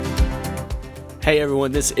Hey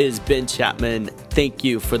everyone, this is Ben Chapman. Thank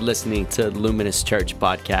you for listening to Luminous Church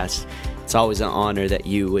Podcast. It's always an honor that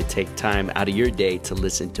you would take time out of your day to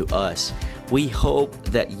listen to us. We hope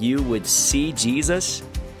that you would see Jesus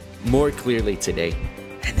more clearly today,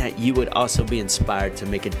 and that you would also be inspired to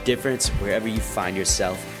make a difference wherever you find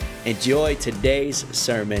yourself. Enjoy today's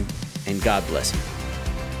sermon, and God bless you.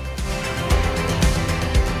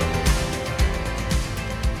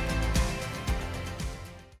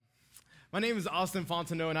 My name is Austin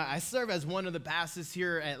Fontenot, and I serve as one of the pastors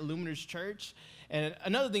here at Luminous Church. And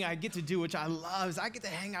another thing I get to do, which I love, is I get to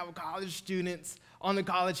hang out with college students on the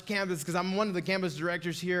college campus, because I'm one of the campus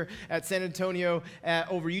directors here at San Antonio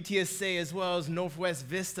over UTSA as well as Northwest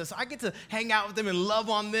Vista. So I get to hang out with them and love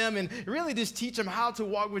on them and really just teach them how to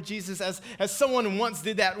walk with Jesus as someone once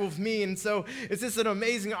did that with me. And so it's just an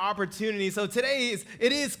amazing opportunity. So today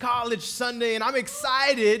it is College Sunday, and I'm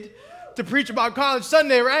excited to preach about College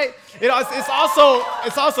Sunday, right?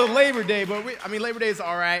 It's also Labor Day, but Labor Day is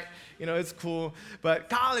all right. You know, it's cool. But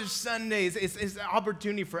College Sundays is an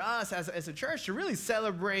opportunity for us as a church to really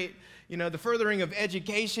celebrate, the furthering of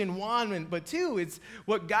education, one, but two, it's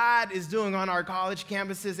what God is doing on our college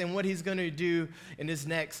campuses and what he's going to do in this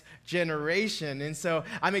next generation. And so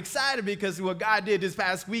I'm excited because what God did this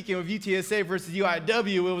past weekend with UTSA versus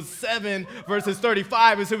UIW, it was 7 versus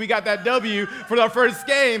 35, and so we got that W for our first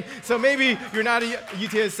game. So maybe you're not a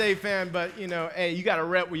UTSA fan, but, hey, you got to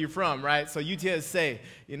rep where you're from, right? So UTSA,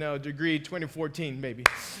 degree 2014 maybe.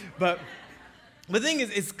 But the thing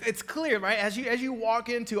is, it's clear, right? As you walk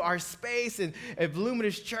into our space and at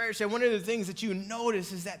Luminous Church, and one of the things that you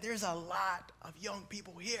notice is that there's a lot of young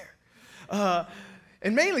people here.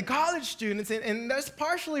 And mainly college students, and that's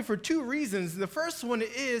partially for two reasons. The first one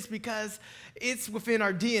is because it's within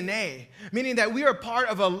our DNA, meaning that we are part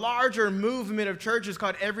of a larger movement of churches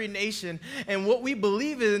called Every Nation, and what we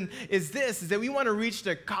believe in is that we want to reach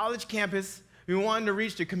the college campus, we want to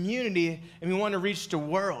reach the community, and we want to reach the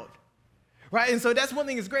world. Right, and so that's one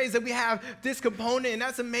thing that's great is that we have this component, and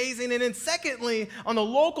that's amazing. And then secondly, on the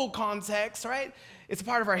local context, right, it's a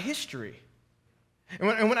part of our history.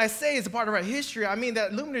 And when I say it's a part of our history, I mean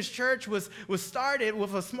that Luminous Church was started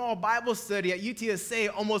with a small Bible study at UTSA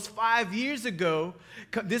almost 5 years ago.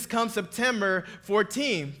 This comes September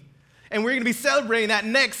 14th. And we're going to be celebrating that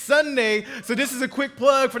next Sunday. So this is a quick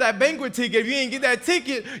plug for that banquet ticket. If you ain't get that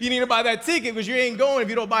ticket, you need to buy that ticket, because you ain't going if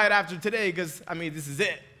you don't buy it after today, because, this is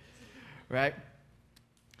it. Right?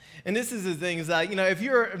 And this is the thing, is that, if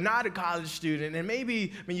you're not a college student, and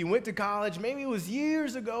maybe when you went to college, maybe it was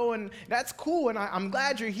years ago, and that's cool, and I'm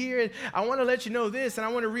glad you're here, and I want to let you know this, and I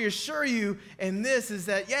want to reassure you in this, is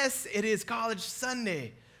that, yes, it is College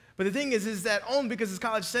Sunday. But the thing is that only because it's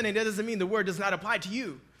College Sunday, that doesn't mean the word does not apply to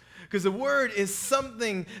you. Because the word is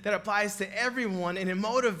something that applies to everyone, and it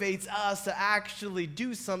motivates us to actually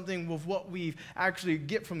do something with what we actually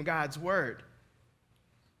get from God's word.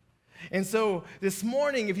 And so this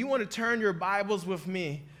morning, if you want to turn your Bibles with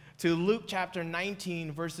me to Luke chapter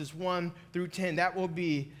 19, verses 1 through 10, that will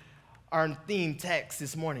be our theme text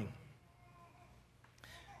this morning.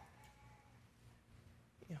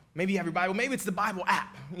 Maybe you have your Bible. Maybe it's the Bible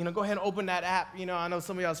app. Go ahead and open that app. I know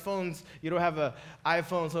some of y'all's phones, you don't have an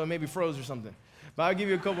iPhone, so it maybe froze or something. But I'll give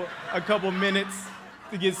you a couple minutes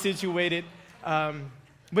to get situated. But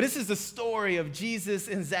this is the story of Jesus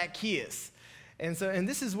and Zacchaeus. And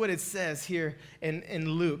this is what it says here in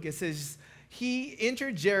Luke. It says, he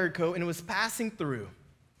entered Jericho and was passing through.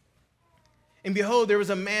 And behold, there was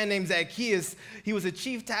a man named Zacchaeus. He was a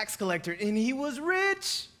chief tax collector, and he was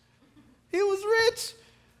rich. He was rich.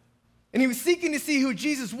 And he was seeking to see who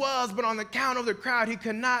Jesus was, but on account of the crowd, he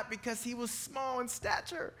could not, because he was small in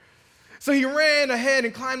stature. So he ran ahead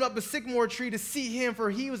and climbed up a sycamore tree to see him, for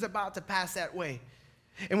he was about to pass that way.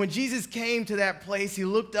 And when Jesus came to that place, he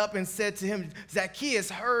looked up and said to him,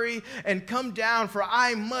 Zacchaeus, hurry and come down, for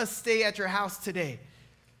I must stay at your house today.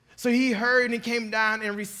 So he hurried and came down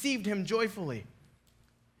and received him joyfully.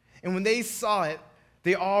 And when they saw it,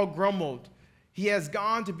 they all grumbled, he has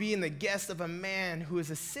gone to be in the guest of a man who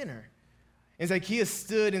is a sinner. And Zacchaeus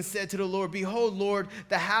stood and said to the Lord, behold, Lord,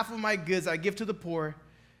 the half of my goods I give to the poor,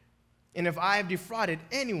 and if I have defrauded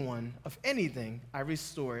anyone of anything, I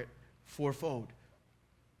restore it fourfold.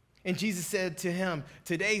 And Jesus said to him,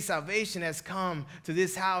 today salvation has come to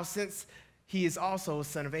this house, since he is also a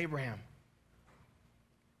son of Abraham.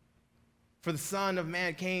 For the Son of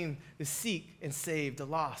Man came to seek and save the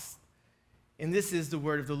lost. And this is the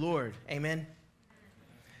word of the Lord. Amen.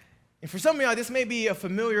 And for some of y'all, this may be a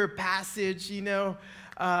familiar passage,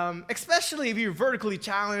 especially if you're vertically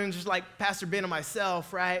challenged, like Pastor Ben and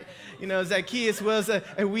myself, right? Zacchaeus was a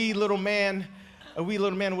wee little man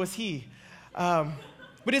was he.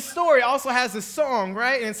 But his story also has a song,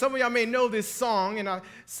 right? And some of y'all may know this song, and I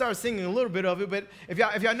started singing a little bit of it. But if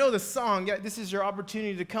y'all know the song, this is your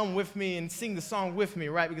opportunity to come with me and sing the song with me,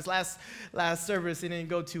 right? Because last service it didn't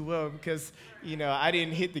go too well because I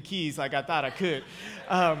didn't hit the keys like I thought I could.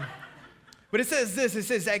 But it says this. It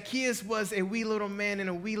says Zacchaeus was a wee little man, and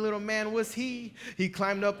a wee little man was he. He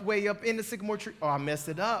climbed up way up in the sycamore tree. Oh, I messed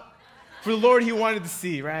it up. For the Lord he wanted to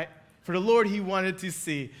see, right? For the Lord he wanted to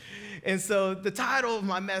see. And so the title of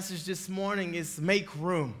my message this morning is Make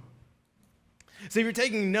Room. So if you're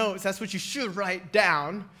taking notes, that's what you should write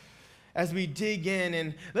down as we dig in.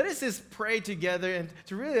 And let us just pray together and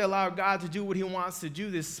to really allow God to do what he wants to do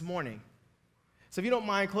this morning. So if you don't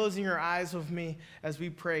mind closing your eyes with me as we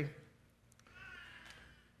pray.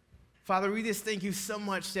 Father, we just thank you so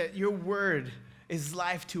much that your word is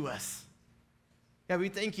life to us. God, we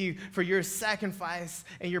thank you for your sacrifice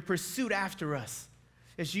and your pursuit after us.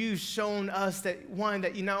 As you've shown us that, one,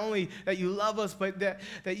 that you not only that you love us, but that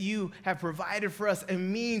you have provided for us a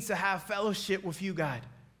means to have fellowship with you, God.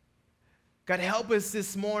 God, help us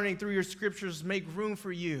this morning through your scriptures, make room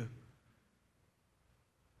for you.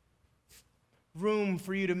 Room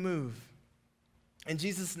for you to move. In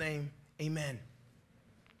Jesus' name, amen.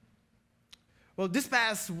 Well, this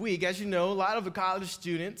past week, as you know, a lot of the college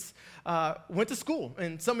students went to school.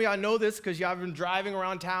 And some of y'all know this because y'all have been driving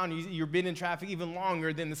around town. You've been in traffic even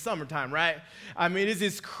longer than the summertime, right? I mean, it's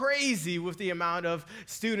just crazy with the amount of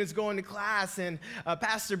students going to class. And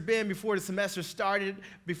Pastor Ben, before the semester started,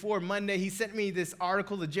 before Monday, he sent me this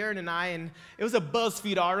article to Jared and I. And it was a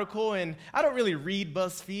BuzzFeed article. And I don't really read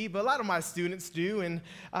BuzzFeed, but a lot of my students do. And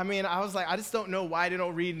I mean, I was like, I just don't know why they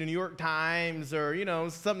don't read the New York Times or,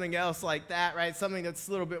 something else like that, right? Something that's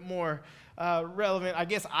a little bit more relevant. I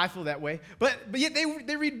guess I feel that way. But yet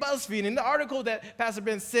they read BuzzFeed. And in the article that Pastor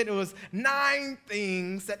Ben sent, it was 9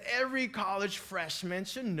 things that every college freshman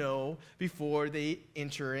should know before they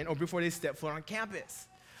enter in or before they step foot on campus.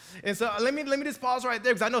 And so let me just pause right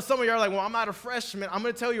there because I know some of you are like, well, I'm not a freshman. I'm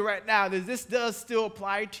going to tell you right now that this does still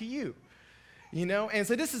apply to you. And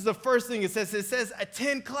so this is the first thing it says. It says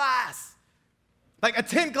attend class. Like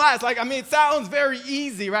attend class, it sounds very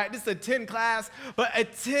easy, right? Just attend class, but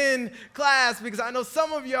attend class because I know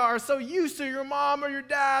some of y'all are so used to your mom or your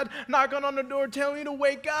dad knocking on the door telling you to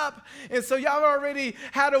wake up. And so y'all already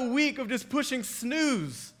had a week of just pushing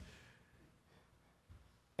snooze.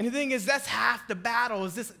 And the thing is, that's half the battle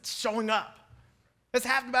is just showing up. That's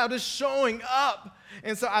half the battle, just showing up.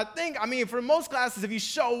 And so for most classes, if you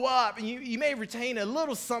show up, and you may retain a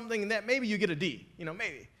little something that maybe you get a D,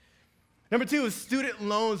 maybe. Number 2 is student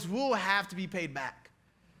loans will have to be paid back.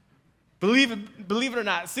 Believe it or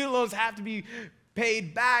not, student loans have to be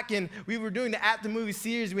paid back. And we were doing the At the Movie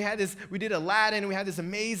series. We did Aladdin, and we had this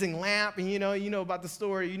amazing lamp. And you know about the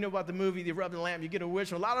story, you know about the movie, the rubbing lamp, you get a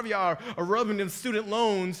wish. A lot of y'all are rubbing them student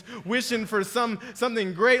loans, wishing for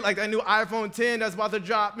something great, like that new iPhone 10 that's about to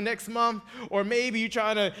drop next month. Or maybe you're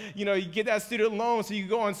trying to, you get that student loan so you can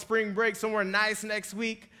go on spring break somewhere nice next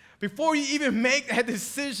week. Before you even make that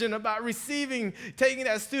decision about taking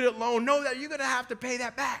that student loan, know that you're going to have to pay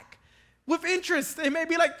that back with interest. It may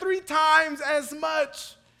be like 3 times as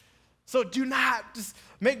much. So do not just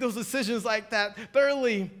make those decisions like that.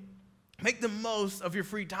 Thirdly, make the most of your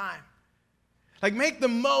free time. Make the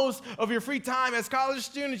most of your free time. As college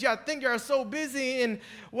students, I think you're so busy. And,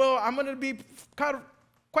 well, I'm going to be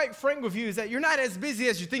quite frank with you, is that you're not as busy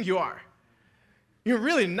as you think you are. You're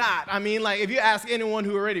really not. If you ask anyone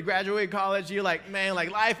who already graduated college, you're like, man,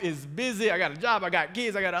 life is busy. I got a job, I got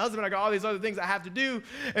kids, I got a husband, I got all these other things I have to do.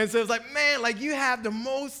 And so it's like, man, you have the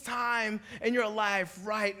most time in your life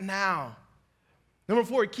right now. Number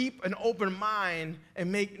 4, keep an open mind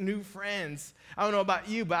and make new friends. I don't know about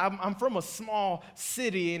you, but I'm from a small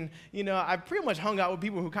city, and, I pretty much hung out with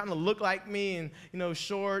people who kind of look like me and,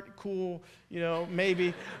 short, cool,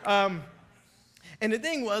 maybe. And the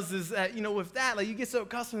thing is that, with that, you get so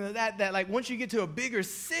accustomed to that once you get to a bigger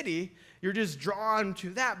city, you're just drawn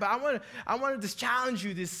to that. But I want to just challenge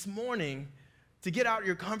you this morning to get out of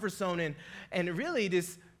your comfort zone and really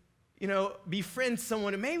just, befriend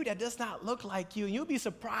someone and maybe that does not look like you. And you'll be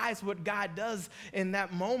surprised what God does in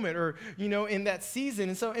that moment or, in that season.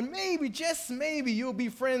 And maybe, just maybe, you'll be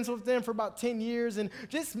friends with them for about 10 years. And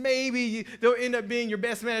just maybe they'll end up being your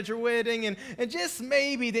best man at your wedding. And just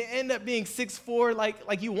maybe they end up being 6'4",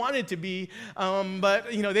 like you wanted to be. But,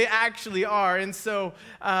 they actually are. And so,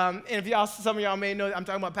 and if some of y'all may know, I'm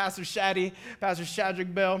talking about Pastor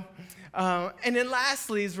Shadrach Bell. And then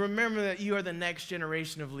lastly is remember that you are the next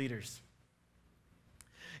generation of leaders.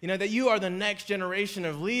 that you are the next generation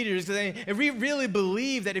of leaders. And we really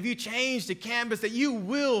believe that if you change the campus, that you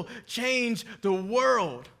will change the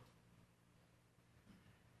world.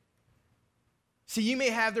 See, you may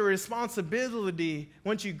have the responsibility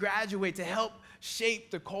once you graduate to help shape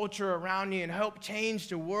the culture around you and help change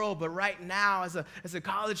the world. But right now, as a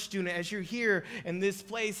college student, as you're here in this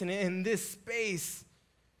place and in this space,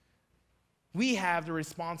 we have the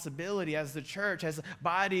responsibility as the church, as a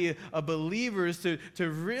body of believers to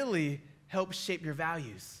really help shape your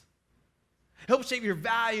values. Help shape your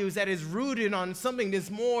values that is rooted on something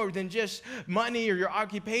that's more than just money or your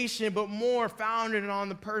occupation, but more founded on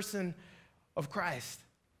the person of Christ.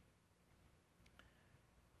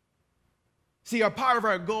 See, part of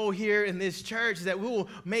our goal here in this church is that we will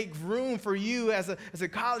make room for you as a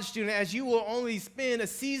college student, as you will only spend a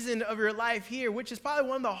season of your life here, which is probably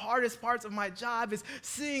one of the hardest parts of my job, is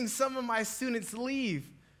seeing some of my students leave.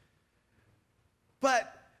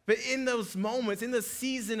 But in those moments, in the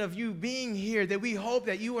season of you being here, that we hope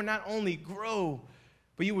that you will not only grow,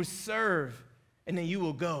 but you will serve, and then you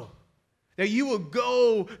will go. That you will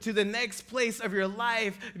go to the next place of your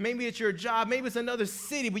life. Maybe it's your job, maybe it's another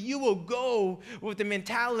city, but you will go with the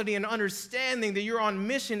mentality and understanding that you're on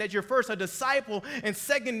mission, that you're first a disciple, and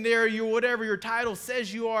secondary, you're whatever your title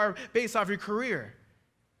says you are based off your career.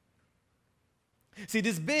 See,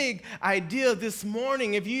 this big idea this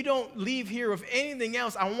morning, if you don't leave here with anything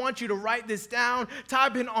else, I want you to write this down,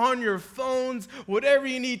 type it on your phones, whatever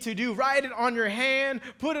you need to do. Write it on your hand,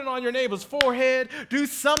 put it on your neighbor's forehead, do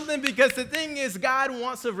something, because the thing is, God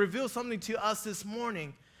wants to reveal something to us this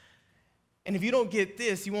morning. And if you don't get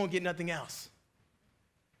this, you won't get nothing else.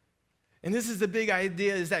 And this is the big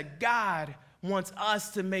idea, is that God wants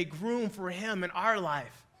us to make room for Him in our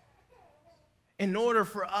life in order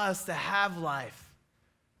for us to have life,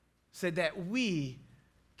 so that we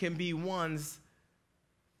can be ones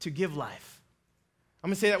to give life. I'm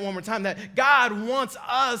going to say that one more time, that God wants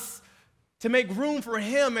us to make room for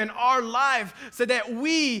Him in our life so that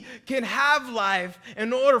we can have life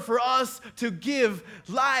in order for us to give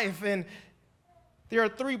life. And there are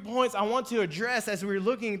 3 points I want to address as we're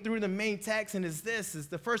looking through the main text, and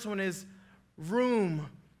the first one is room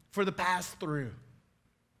for the pass-through.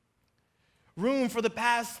 Room for the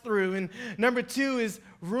pass-through. And number 2 is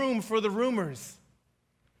room for the rumors.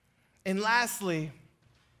 And lastly,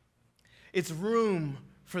 it's room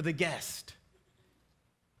for the guest.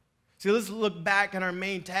 So let's look back on our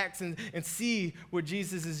main text and see what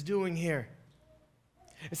Jesus is doing here.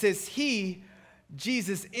 It says,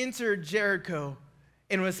 Jesus, entered Jericho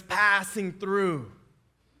and was passing through.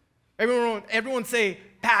 Everyone say,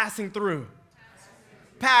 passing through.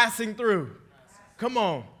 Passing through. Come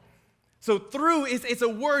on. So through, it's a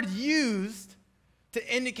word used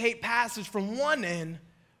to indicate passage from one end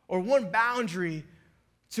or one boundary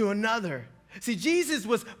to another. See, Jesus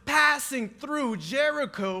was passing through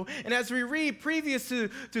Jericho, and as we read previous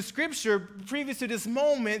to Scripture, previous to this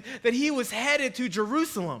moment, that he was headed to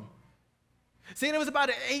Jerusalem. See, it was about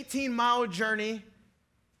an 18-mile journey.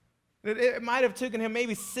 It might have taken him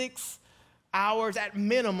maybe 6 hours at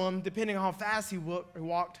minimum, depending on how fast he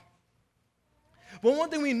walked. But one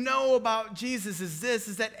thing we know about Jesus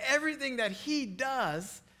is that everything that he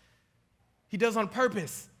does on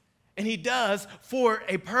purpose, and he does for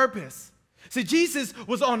a purpose. See, Jesus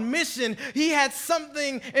was on mission. He had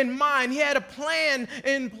something in mind. He had a plan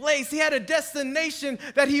in place. He had a destination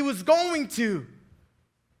that he was going to.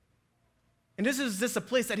 And this is just a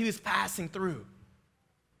place that he was passing through.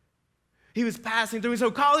 He was passing through. So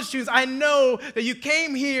college students, I know that you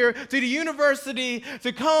came here to the university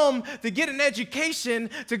to come to get an education,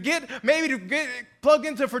 to plug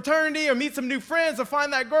into a fraternity or meet some new friends or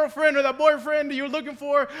find that girlfriend or that boyfriend that you're looking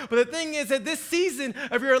for. But the thing is that this season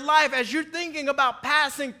of your life, as you're thinking about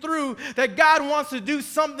passing through, that God wants to do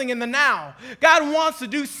something in the now. God wants to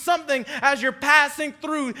do something as you're passing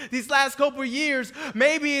through these last couple of years.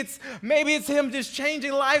 Maybe it's him just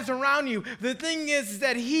changing lives around you. The thing is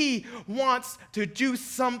that he wants to do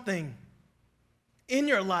something in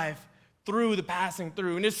your life through the passing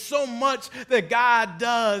through. And there's so much that God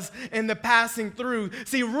does in the passing through.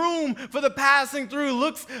 See, room for the passing through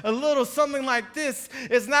looks a little something like this.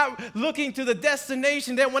 It's not looking to the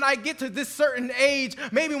destination that when I get to this certain age,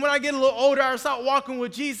 maybe when I get a little older, I start walking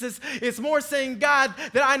with Jesus. It's more saying, God,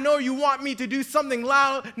 that I know you want me to do something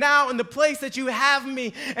loud now in the place that you have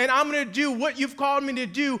me, and I'm going to do what you've called me to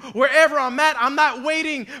do wherever I'm at. I'm not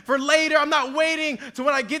waiting for later. I'm not waiting to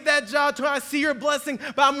when I get that job, to when I see your blessing,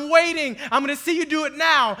 but I'm waiting. I'm going to see you do it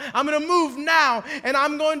now. I'm going to move now, and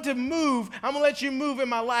I'm going to move. I'm going to let you move in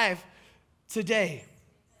my life today.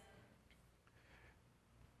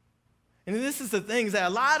 And this is the things that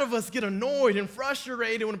a lot of us get annoyed and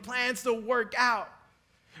frustrated when plans don't work out.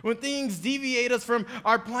 When things deviate us from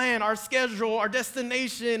our plan, our schedule, our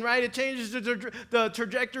destination, right? It changes the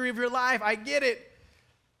trajectory of your life. I get it.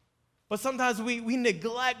 But sometimes we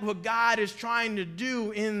neglect what God is trying to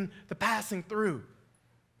do in the passing through.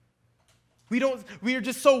 We are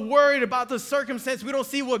just so worried about the circumstance, we don't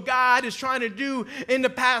see what God is trying to do in the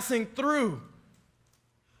passing through.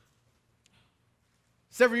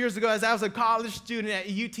 Several years ago, as I was a college student at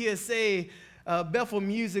UTSA, Bethel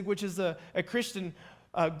Music, which is a Christian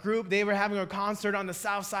group, they were having a concert on the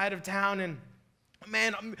south side of town, and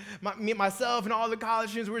man, myself and all the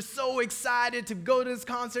college students were so excited to go to this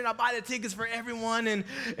concert. I buy the tickets for everyone, and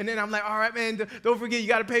then I'm like, all right, man, don't forget, you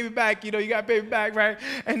got to pay me back. You got to pay me back, right?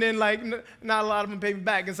 And then, like, not a lot of them pay me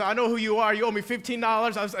back. And so I know who you are. You owe me $15.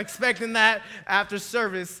 I was expecting that after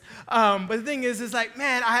service. But the thing is like,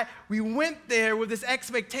 man, we went there with this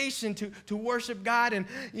expectation to worship God, and,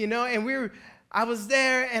 I was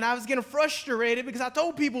there, and I was getting frustrated because I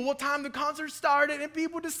told people what time the concert started, and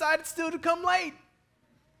people decided still to come late.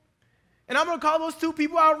 And I'm going to call those two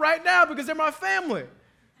people out right now because they're my family.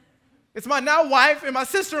 It's my now wife and my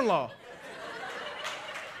sister-in-law.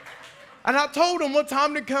 And I told them what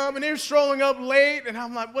time to come, and they were strolling up late, and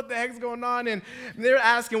I'm like, what the heck's going on? And they were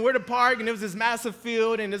asking where to park, and there was this massive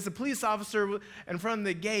field, and there's a police officer in front of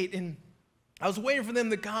the gate, and I was waiting for them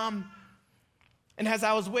to come. And as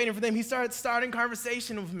I was waiting for them, he starting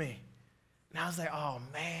conversation with me. And I was like, oh,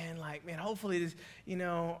 man, hopefully this,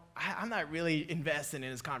 I'm not really investing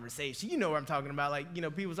in this conversation. You know what I'm talking about.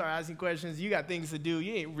 People start asking questions. You got things to do.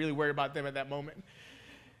 You ain't really worried about them at that moment.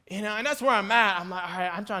 And that's where I'm at. I'm like, all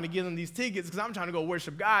right, I'm trying to give them these tickets because I'm trying to go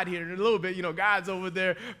worship God here in a little bit. God's over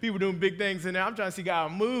there. People doing big things in there. I'm trying to see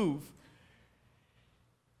God move.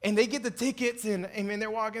 And they get the tickets, and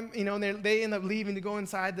they're walking, and they end up leaving to go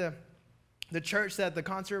inside the church that the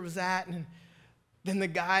concert was at. And then the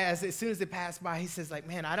guy, as soon as they passed by, he says, like,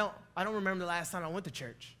 man, I don't remember the last time I went to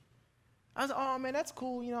church. I was like, oh, man, that's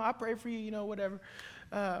cool. I pray for you, whatever.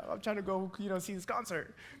 I'm trying to go, see this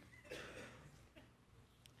concert.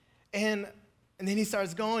 And then he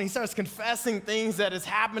starts going. He starts confessing things that is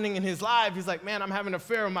happening in his life. He's like, man, I'm having an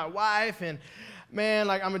affair with my wife. And, man,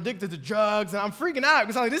 I'm addicted to drugs. And I'm freaking out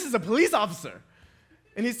because I'm like, this is a police officer.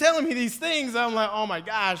 And he's telling me these things. I'm like, oh, my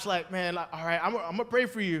gosh. All right, I'm going to pray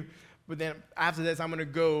for you. But then after this, I'm going to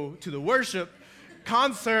go to the worship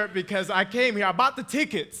concert because I came here. I bought the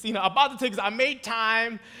tickets. I made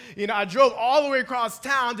time. I drove all the way across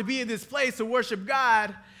town to be in this place to worship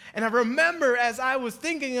God. And I remember as I was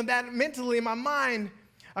thinking of that mentally in my mind,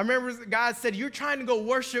 I remember God said, you're trying to go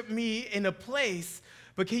worship me in a place,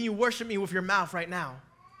 but can you worship me with your mouth right now?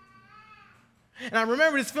 And I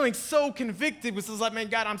remember just feeling so convicted, which was like, man,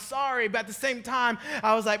 God, I'm sorry. But at the same time,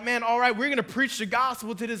 I was like, man, all right, we're going to preach the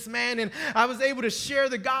gospel to this man. And I was able to share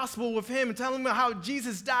the gospel with him and tell him how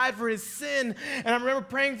Jesus died for his sin. And I remember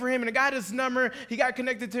praying for him, and I got his number. He got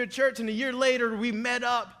connected to a church, and a year later, we met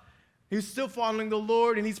up. He was still following the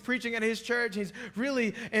Lord, and he's preaching at his church. He's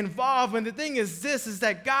really involved. And the thing is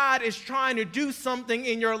that God is trying to do something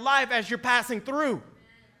in your life as you're passing through.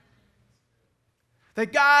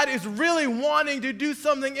 That God is really wanting to do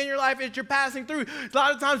something in your life as you're passing through. A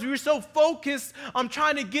lot of times we're so focused on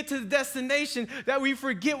trying to get to the destination that we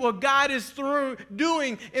forget what God is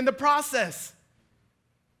doing in the process.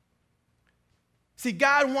 See,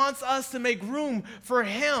 God wants us to make room for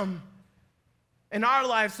Him in our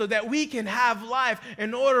life so that we can have life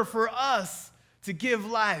in order for us to give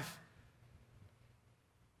life.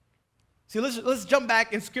 See, let's jump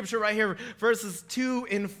back in Scripture right here, verses 2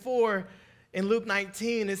 and 4. In Luke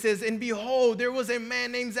 19, it says, and behold, there was a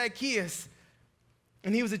man named Zacchaeus,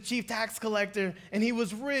 and he was a chief tax collector, and he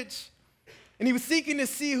was rich, and he was seeking to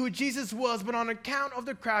see who Jesus was, but on account of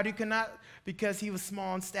the crowd, he could not, because he was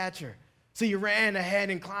small in stature. So he ran ahead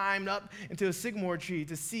and climbed up into a sycamore tree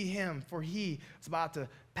to see him, for he was about to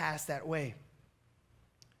pass that way.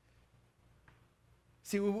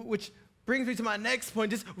 See, which brings me to my next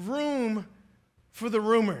point, just room for the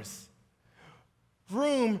rumors.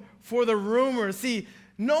 Room for the rumors. See,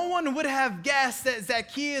 no one would have guessed that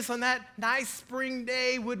Zacchaeus on that nice spring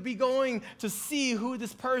day would be going to see who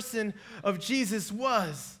this person of Jesus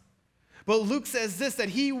was. But Luke says this, that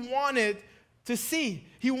he wanted to see.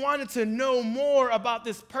 He wanted to know more about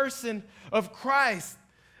this person of Christ.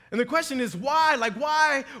 And the question is why?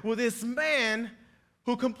 Why will this man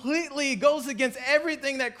who completely goes against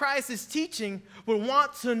everything that Christ is teaching would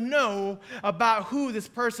want to know about who this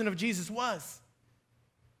person of Jesus was?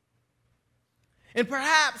 And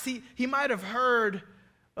perhaps he might have heard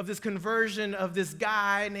of this conversion of this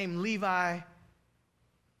guy named Levi.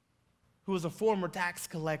 who was a former tax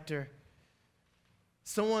collector,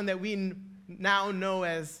 someone that we now know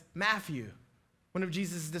as Matthew, one of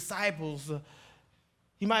Jesus' disciples.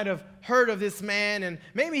 He might have heard of this man, and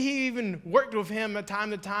maybe he even worked with him from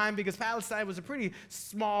time to time, because Palestine was a pretty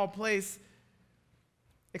small place.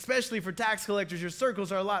 Especially for tax collectors, your circles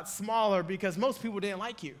are a lot smaller because most people didn't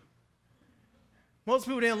like you. Most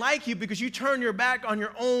people didn't like you because you turned your back on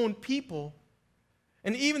your own people.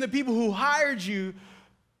 And even the people who hired you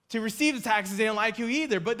to receive the taxes didn't like you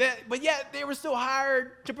either, but yet they were still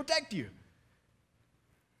hired to protect you.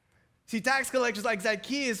 See, tax collectors like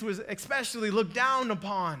Zacchaeus was especially looked down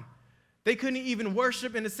upon. They couldn't even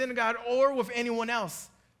worship in the synagogue or with anyone else.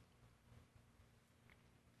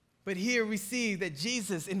 But here we see that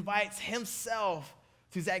Jesus invites himself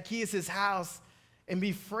to Zacchaeus' house and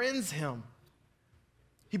befriends him.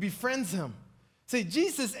 He befriends him. See,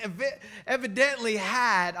 Jesus evidently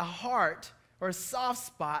had a heart or a soft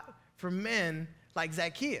spot for men like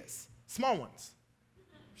Zacchaeus. Small ones,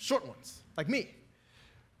 short ones, like me.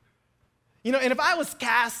 And if I was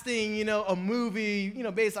casting, a movie,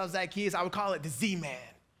 based off Zacchaeus, I would call it The Z-Man.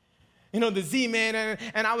 The Z-Man,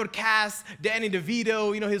 and I would cast Danny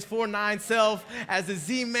DeVito, his 4'9" self as the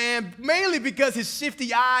Z-Man, mainly because his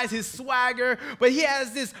shifty eyes, his swagger, but he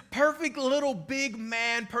has this perfect little big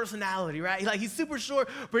man personality, right? He's super short,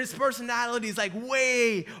 but his personality is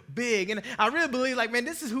way big. And I really believe,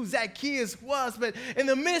 this is who Zacchaeus was, but in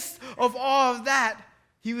the midst of all of that,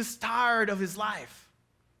 he was tired of his life.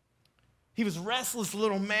 He was a restless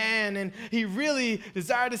little man, and he really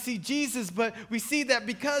desired to see Jesus, but we see that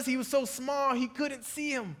because he was so small, he couldn't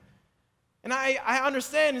see him. And I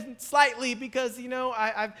understand slightly because,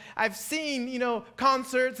 I've seen,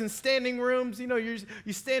 concerts and standing rooms.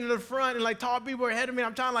 You stand in the front and, tall people are ahead of me.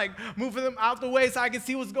 I'm trying to, move them out the way so I can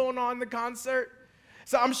see what's going on in the concert.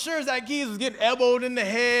 So I'm sure Zacchaeus was getting elbowed in the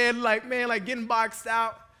head, getting boxed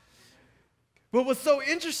out. But what's so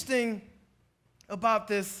interesting about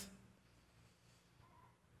this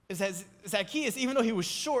is that Zacchaeus, even though he was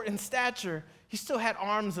short in stature, he still had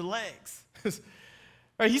arms and legs.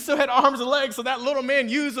 Right? He still had arms and legs, so that little man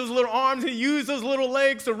used those little arms and he used those little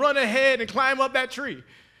legs to run ahead and climb up that tree.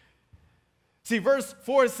 See, verse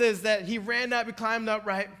 4 says that he ran up and climbed up,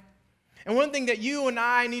 right? And one thing that you and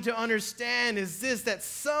I need to understand is this, that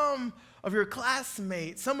some of your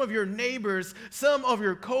classmates, some of your neighbors, some of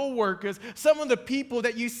your coworkers, some of the people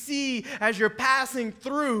that you see as you're passing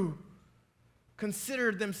through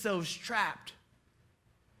considered themselves trapped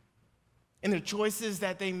in the choices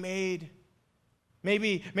that they made.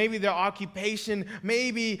 Maybe their occupation,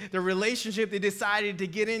 maybe the relationship they decided to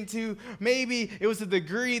get into, maybe it was a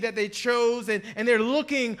degree that they chose, and they're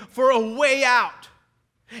looking for a way out.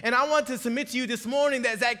 And I want to submit to you this morning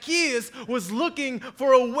that Zacchaeus was looking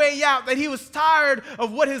for a way out, that he was tired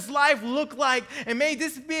of what his life looked like. And may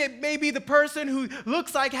be the person who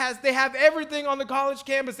looks like they have everything on the college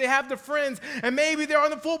campus. They have the friends, and maybe they're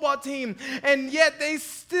on the football team, and yet they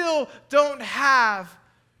still don't have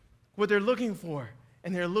what they're looking for,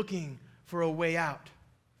 and they're looking for a way out.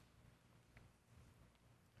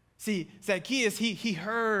 See, Zacchaeus, he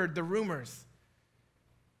heard the rumors.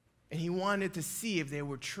 And he wanted to see if they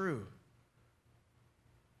were true.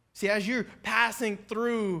 See, as you're passing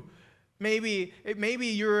through, maybe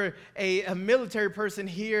you're a military person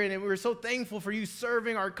here, and we're so thankful for you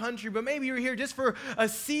serving our country, but maybe you're here just for a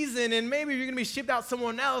season, and maybe you're going to be shipped out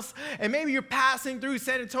somewhere else, and maybe you're passing through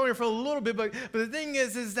San Antonio for a little bit, but the thing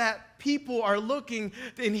is that people are looking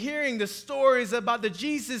and hearing the stories about the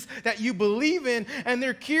Jesus that you believe in, and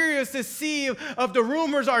they're curious to see if the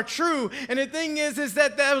rumors are true. And the thing is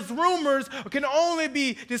that those rumors can only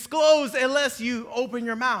be disclosed unless you open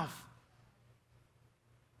your mouth.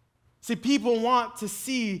 See, people want to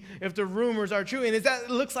see if the rumors are true. And it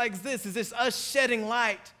looks like this. Is this us shedding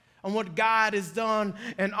light on what God has done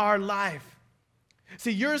in our life? See,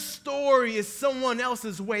 your story is someone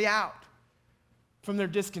else's way out from their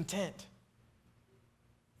discontent.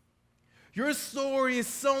 Your story is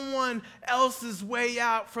someone else's way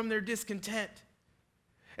out from their discontent.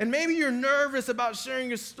 And maybe you're nervous about sharing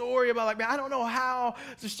your story about I don't know how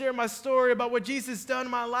to share my story about what Jesus has done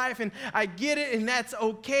in my life, and I get it, and that's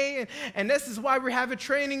okay. And this is why we're having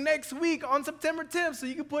training next week on September 10th, so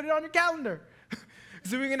you can put it on your calendar.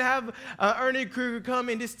 So we're going to have Ernie Kruger come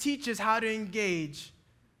and just teach us how to engage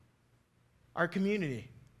our community,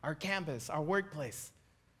 our campus, our workplace.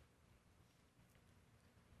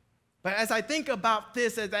 But as I think about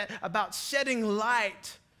this, about shedding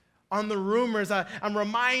light on the rumors, I'm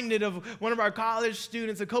reminded of one of our college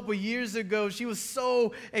students a couple years ago. She was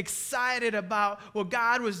so excited about what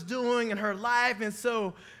God was doing in her life, and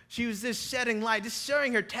so she was just shedding light, just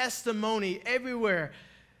sharing her testimony everywhere,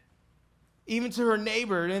 even to her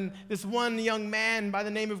neighbor. And this one young man by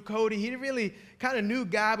the name of Cody, he really kind of knew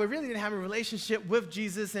God, but really didn't have a relationship with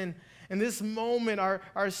Jesus. And in this moment,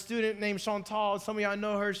 our student named Chantal, some of y'all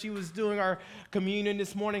know her, she was doing our communion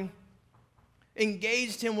this morning,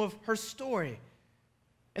 engaged him with her story.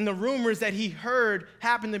 And the rumors that he heard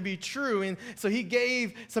happened to be true. And so he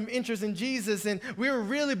gave some interest in Jesus. And we were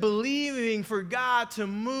really believing for God to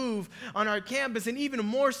move on our campus, and even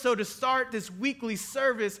more so to start this weekly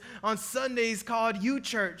service on Sundays called U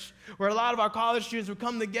Church, where a lot of our college students would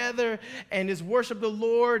come together and just worship the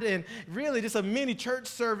Lord, and really just a mini church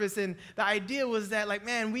service. And the idea was that, like,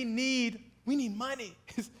 man, we need money.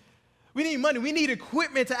 We need money. We need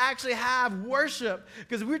equipment to actually have worship,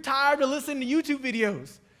 because we're tired of listening to YouTube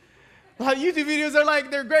videos. A lot of YouTube videos are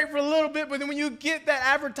like, they're great for a little bit, but then when you get that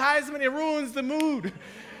advertisement, it ruins the mood,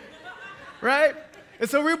 right? And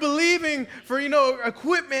so we're believing for,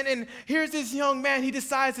 equipment, and here's this young man. He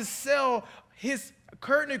decides to sell his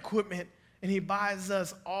curtain equipment, and he buys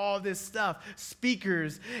us all this stuff,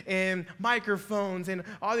 speakers and microphones and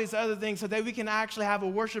all these other things, so that we can actually have a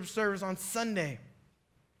worship service on Sunday.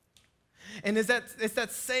 And it's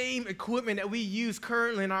that same equipment that we use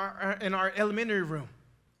currently in our elementary room.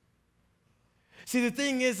 See, the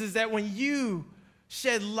thing is that when you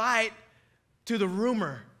shed light to the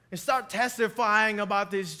rumor and start testifying about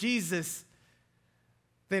this Jesus,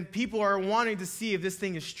 then people are wanting to see if this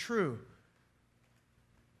thing is true.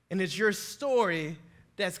 And it's your story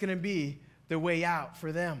that's going to be the way out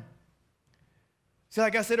for them. See,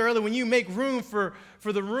 like I said earlier, when you make room for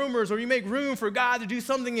the rumors, or you make room for God to do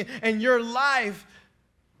something in your life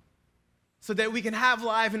so that we can have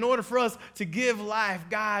life, in order for us to give life,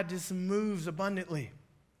 God just moves abundantly.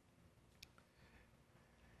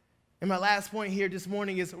 And my last point here this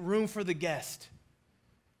morning is room for the guest.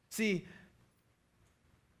 See,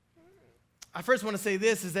 I first want to say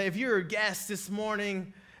this, is that if you're a guest this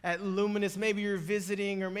morning at Luminous, maybe you're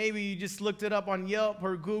visiting, or maybe you just looked it up on Yelp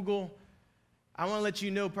or Google, I want to let you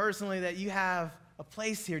know personally that you have a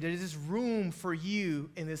place here. There is room for you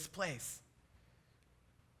in this place.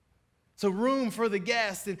 So room for the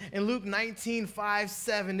guest. In Luke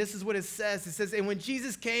 19:5-7, this is what it says. It says, and when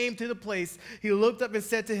Jesus came to the place, he looked up and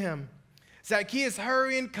said to him, Zacchaeus,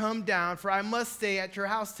 hurry and come down, for I must stay at your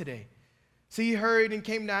house today. So he hurried and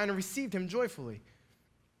came down and received him joyfully.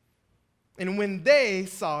 And when they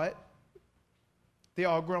saw it, they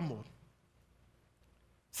all grumbled.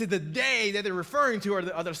 See, the they that they're referring to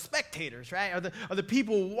are the spectators, right? Are the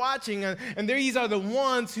people watching, and these are the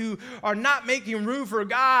ones who are not making room for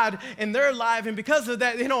God in their life, and because of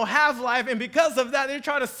that, they don't have life, and because of that, they're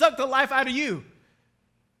trying to suck the life out of you.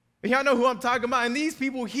 And y'all know who I'm talking about. And these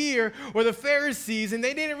people here were the Pharisees, and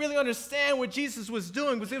they didn't really understand what Jesus was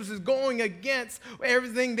doing, because it was going against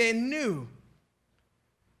everything they knew.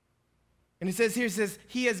 And it says here,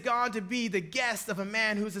 he has gone to be the guest of a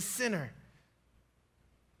man who's a sinner.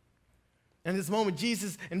 And in this moment,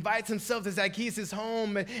 Jesus invites himself to Zacchaeus'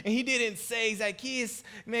 home, and he didn't say, Zacchaeus,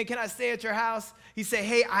 man, can I stay at your house? He said,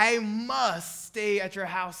 hey, I must stay at your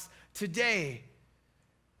house today.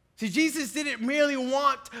 See, Jesus didn't merely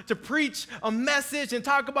want to preach a message and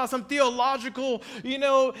talk about some theological,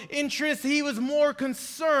 interest. He was more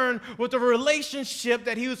concerned with the relationship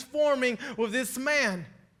that he was forming with this man.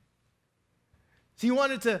 So he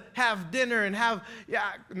wanted to have dinner and have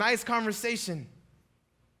a nice conversation.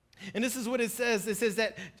 And this is what it says. It says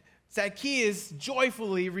that Zacchaeus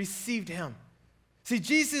joyfully received him. See,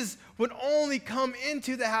 Jesus would only come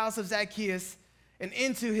into the house of Zacchaeus and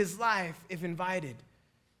into his life if invited,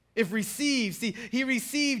 if received. See, he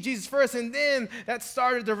received Jesus first, and then that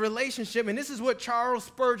started the relationship. And this is what Charles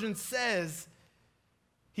Spurgeon says.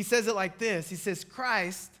 He says it like this. He says,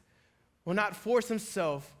 Christ will not force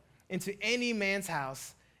himself into any man's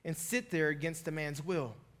house and sit there against the man's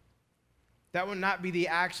will. That would not be the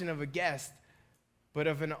action of a guest, but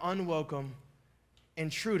of an unwelcome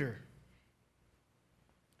intruder.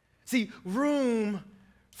 See, room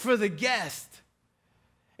for the guest.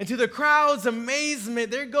 And to the crowd's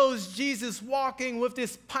amazement, there goes Jesus walking with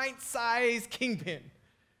this pint-sized kingpin.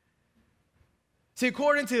 See,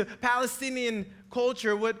 according to Palestinian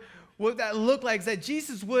culture, what that looked like is that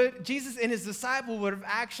Jesus and his disciple would have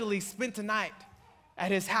actually spent the night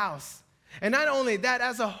at his house. And not only that,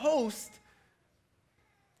 as a host,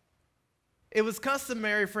 it was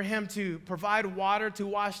customary for him to provide water to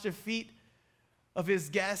wash the feet of his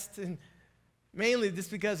guests, and mainly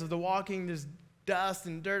just because of the walking, there's dust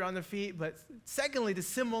and dirt on their feet, but secondly, to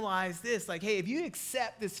symbolize this, like, hey, if you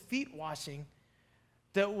accept this feet washing,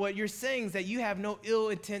 that what you're saying is that you have no ill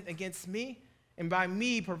intent against me, and by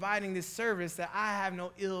me providing this service that I have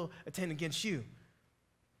no ill intent against you.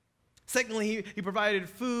 Secondly, he provided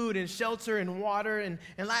food and shelter and water. And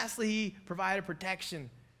lastly, he provided protection.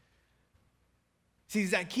 See,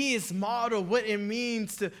 Zacchaeus modeled what it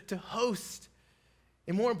means to host.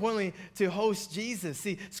 And more importantly, to host Jesus.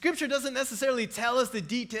 See, Scripture doesn't necessarily tell us the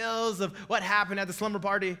details of what happened at the slumber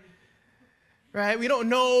party. Right? We don't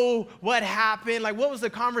know what happened. Like, what was the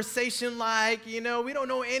conversation like? We don't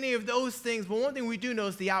know any of those things. But one thing we do know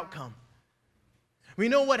is the outcome. We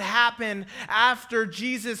know what happened after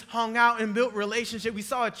Jesus hung out and built relationship. We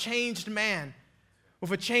saw a changed man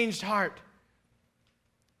with a changed heart.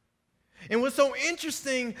 And what's so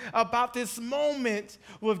interesting about this moment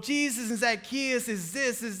with Jesus and Zacchaeus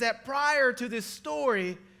is that prior to this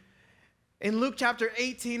story, in Luke chapter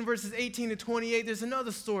 18, verses 18 to 28, there's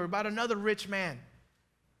another story about another rich man.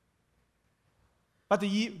 About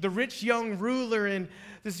the rich young ruler, and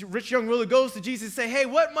this rich young ruler goes to Jesus and say, hey,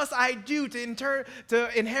 what must I do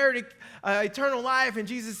to inherit eternal life? And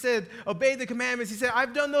Jesus said, obey the commandments. He said,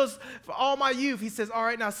 I've done those for all my youth. He says, all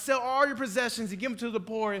right, now sell all your possessions and give them to the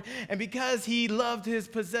poor. And because he loved his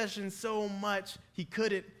possessions so much, he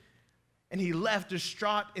couldn't. And he left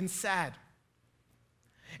distraught and sad.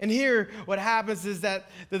 And here, what happens is that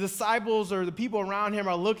the disciples or the people around him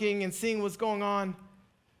are looking and seeing what's going on.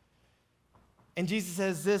 And Jesus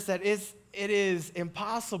says this, that it is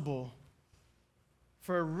impossible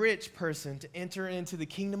for a rich person to enter into the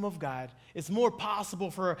kingdom of God. It's more possible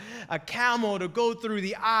for a camel to go through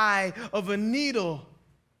the eye of a needle.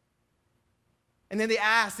 And then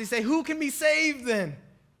they say, who can be saved then?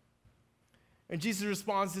 And Jesus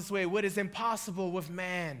responds this way, what is impossible with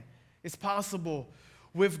man is possible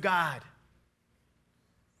with God.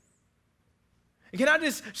 And can I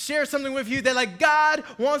just share something with you that God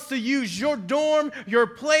wants to use your dorm, your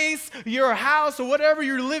place, your house, or whatever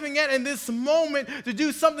you're living at in this moment to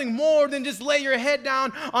do something more than just lay your head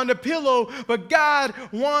down on the pillow. But God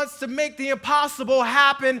wants to make the impossible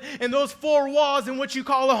happen in those four walls in what you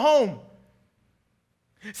call a home.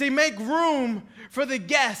 See, make room for the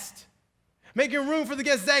guest. Making room for the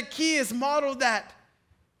guest. Zacchaeus modeled that.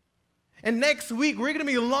 And next week, we're going to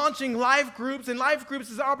be launching life groups. And life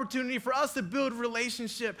groups is an opportunity for us to build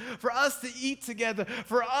relationship, for us to eat together,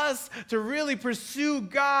 for us to really pursue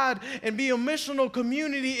God and be a missional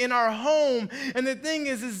community in our home. And the thing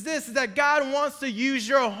is that God wants to use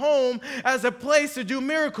your home as a place to do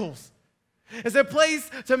miracles, as a place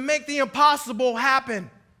to make the impossible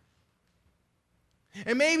happen.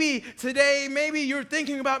 And maybe today, maybe you're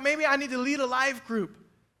thinking about, maybe I need to lead a life group.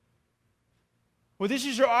 Well, this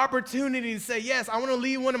is your opportunity to say, yes, I want to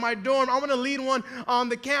lead one in my dorm. I want to lead one on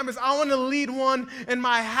the campus. I want to lead one in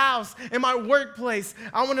my house, in my workplace.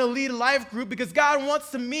 I want to lead a life group because God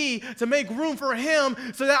wants me to make room for Him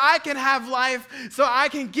so that I can have life, so I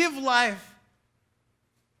can give life.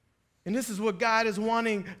 And this is what God is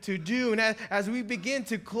wanting to do. And as we begin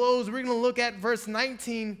to close, we're going to look at verse 9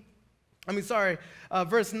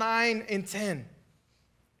 and 10.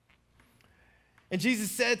 And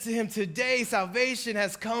Jesus said to him, today salvation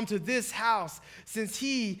has come to this house, since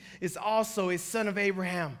he is also a son of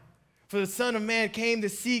Abraham. For the Son of Man came to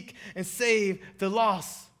seek and save the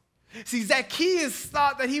lost. See, Zacchaeus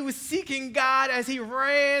thought that he was seeking God as he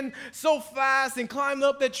ran so fast and climbed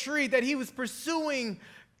up that tree, that he was pursuing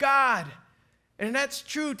God. And that's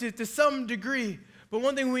true to some degree. But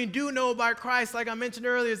one thing we do know about Christ, like I mentioned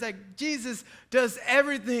earlier, is that Jesus does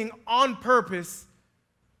everything on purpose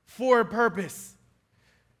for a purpose.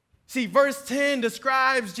 See, verse 10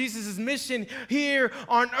 describes Jesus' mission here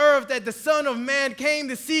on earth, that the Son of Man came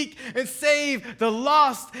to seek and save the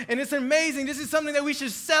lost. And it's amazing. This is something that we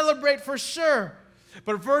should celebrate for sure.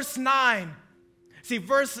 But verse 9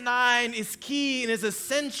 is key and is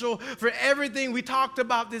essential for everything we talked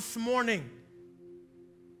about this morning.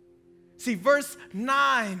 See, verse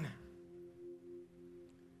 9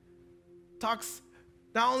 talks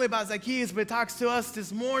not only about Zacchaeus, but it talks to us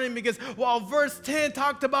this morning, because while verse 10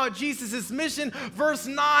 talked about Jesus' mission, verse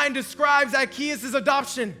 9 describes Zacchaeus'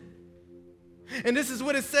 adoption. And this is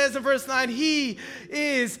what it says in verse 9. He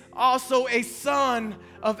is also a son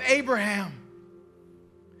of Abraham.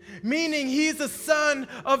 Meaning he's a son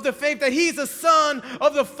of the faith, that he's a son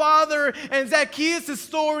of the Father. And Zacchaeus'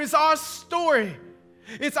 story is our story.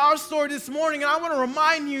 It's our story this morning, and I want to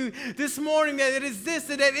remind you this morning that it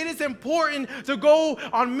is important to go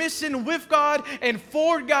on mission with God and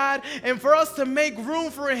for God, and for us to make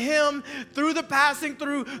room for Him through the passing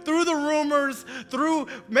through the rumors, through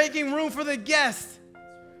making room for the guests.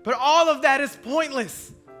 But all of that is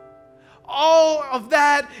pointless. All of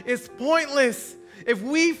that is pointless if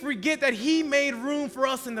we forget that He made room for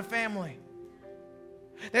us in the family.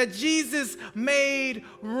 that Jesus made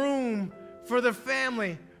room for the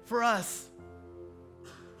family, for us.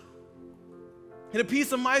 And a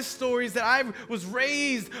piece of my story is that I was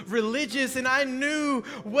raised religious, and I knew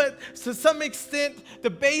what, to some extent, the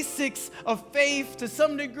basics of faith to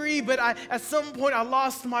some degree, but at some point I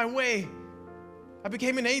lost my way. I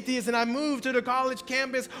became an atheist, and I moved to the college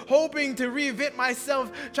campus hoping to reinvent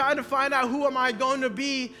myself, trying to find out who am I going to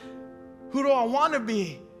be, who do I want to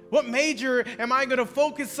be? What major am I going to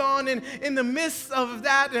focus on? And in the midst of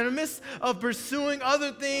that, in the midst of pursuing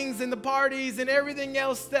other things and the parties and everything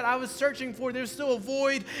else that I was searching for, there's still a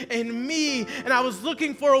void in me, and I was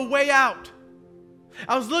looking for a way out.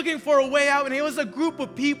 I was looking for a way out, and it was a group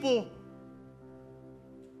of people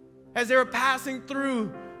as they were passing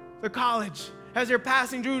through the college, as they were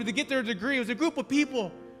passing through to get their degree. It was a group of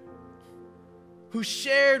people who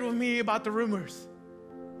shared with me about the rumors.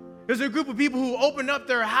 It was a group of people who opened up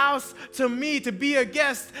their house to me to be a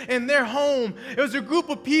guest in their home. It was a group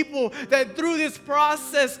of people that through this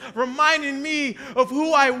process reminded me of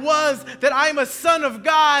who I was, that I'm a son of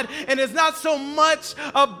God, and it's not so much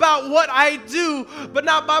about what I do, but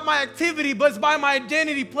not by my activity, but it's by my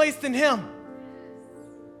identity placed in Him.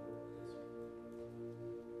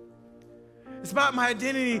 It's about my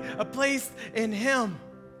identity placed in Him.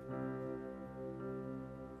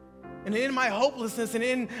 And in my hopelessness and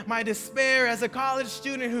in my despair as a college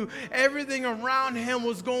student who everything around him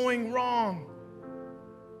was going wrong,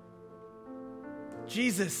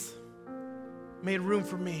 Jesus made room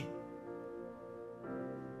for me.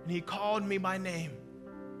 And He called me by name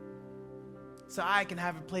so I can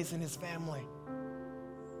have a place in His family.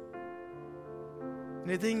 And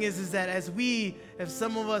the thing is that as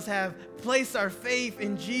some of us have placed our faith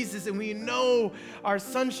in Jesus and we know our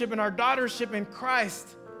sonship and our daughtership in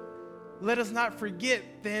Christ, let us not forget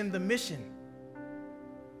then the mission,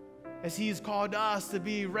 as He has called us to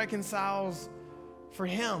be reconciled for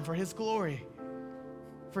Him, for His glory,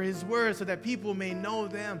 for His word, so that people may know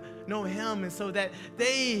Him, and so that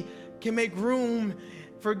they can make room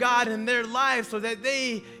for God in their life, so that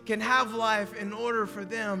they can have life in order for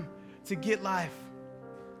them to get life.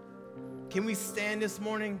 Can we stand this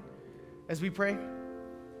morning as we pray?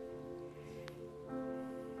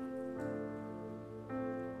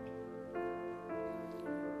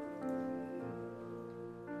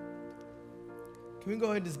 Can we go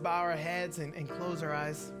ahead and just bow our heads and close our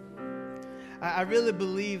eyes? I really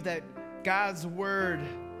believe that God's word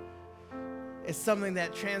is something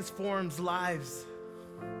that transforms lives.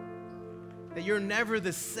 That you're never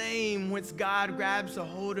the same once God grabs a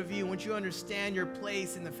hold of you, once you understand your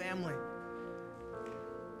place in the family.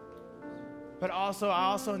 But I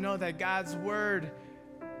also know that God's word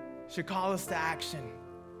should call us to action,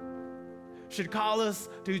 should call us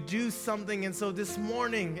to do something. And so this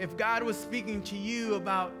morning, if God was speaking to you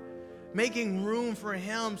about making room for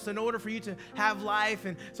Him, so in order for you to have life,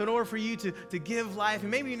 and so in order for you to give life,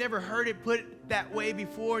 and maybe you never heard it put that way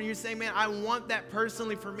before, and you're saying, man, I want that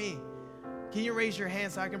personally for me. Can you raise your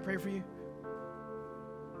hand so I can pray for you?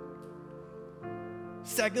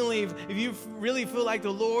 Secondly, if you really feel like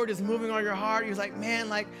the Lord is moving on your heart, you're like, man,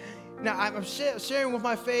 now I'm sharing with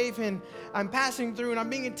my faith, and I'm passing through, and I'm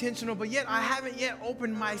being intentional, but yet I haven't yet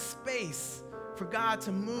opened my space for God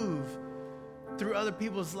to move through other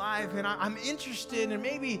people's life, and I'm interested in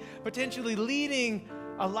maybe potentially leading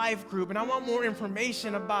a life group, and I want more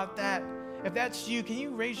information about that. If that's you, can you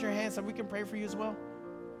raise your hand so we can pray for you as well?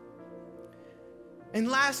 And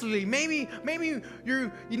lastly, maybe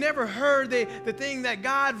you never heard the thing that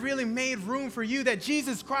God really made room for you, that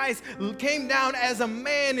Jesus Christ came down as a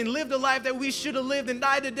man and lived a life that we should have lived and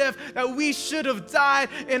died to death, that we should have died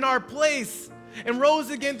in our place, and rose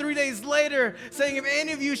again 3 days later, saying, if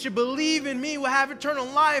any of you should believe in me, will have eternal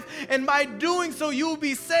life, and by doing so you will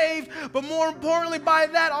be saved, but more importantly by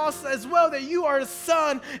that also as well, that you are a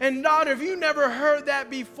son and daughter. If you never heard that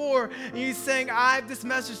before, and you're saying, this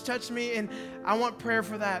message touched me, and I want prayer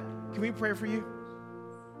for that, can we pray for you?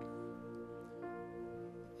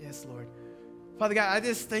 Yes, Lord. Father God, I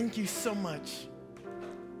just thank you so much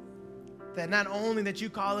that not only that you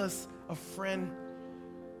call us a friend,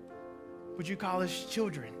 would you call us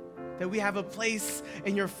children, that we have a place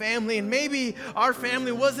in your family. And maybe our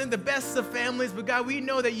family wasn't the best of families, but God, we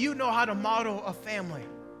know that you know how to model a family.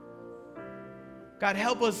 God,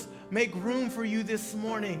 help us make room for you this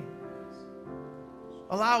morning.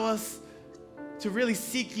 Allow us to really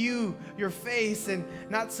seek you, your face, and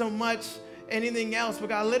not so much anything else. But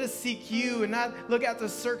God, let us seek you and not look at the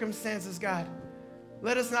circumstances, God.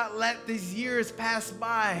 Let us not let these years pass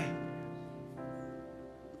by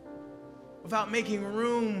without making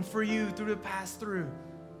room for you through the pass through,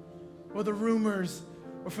 or the rumors,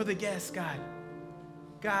 or for the guests, God.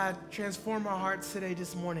 God, transform our hearts today,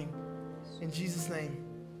 this morning. In Jesus' name,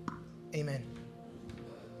 amen.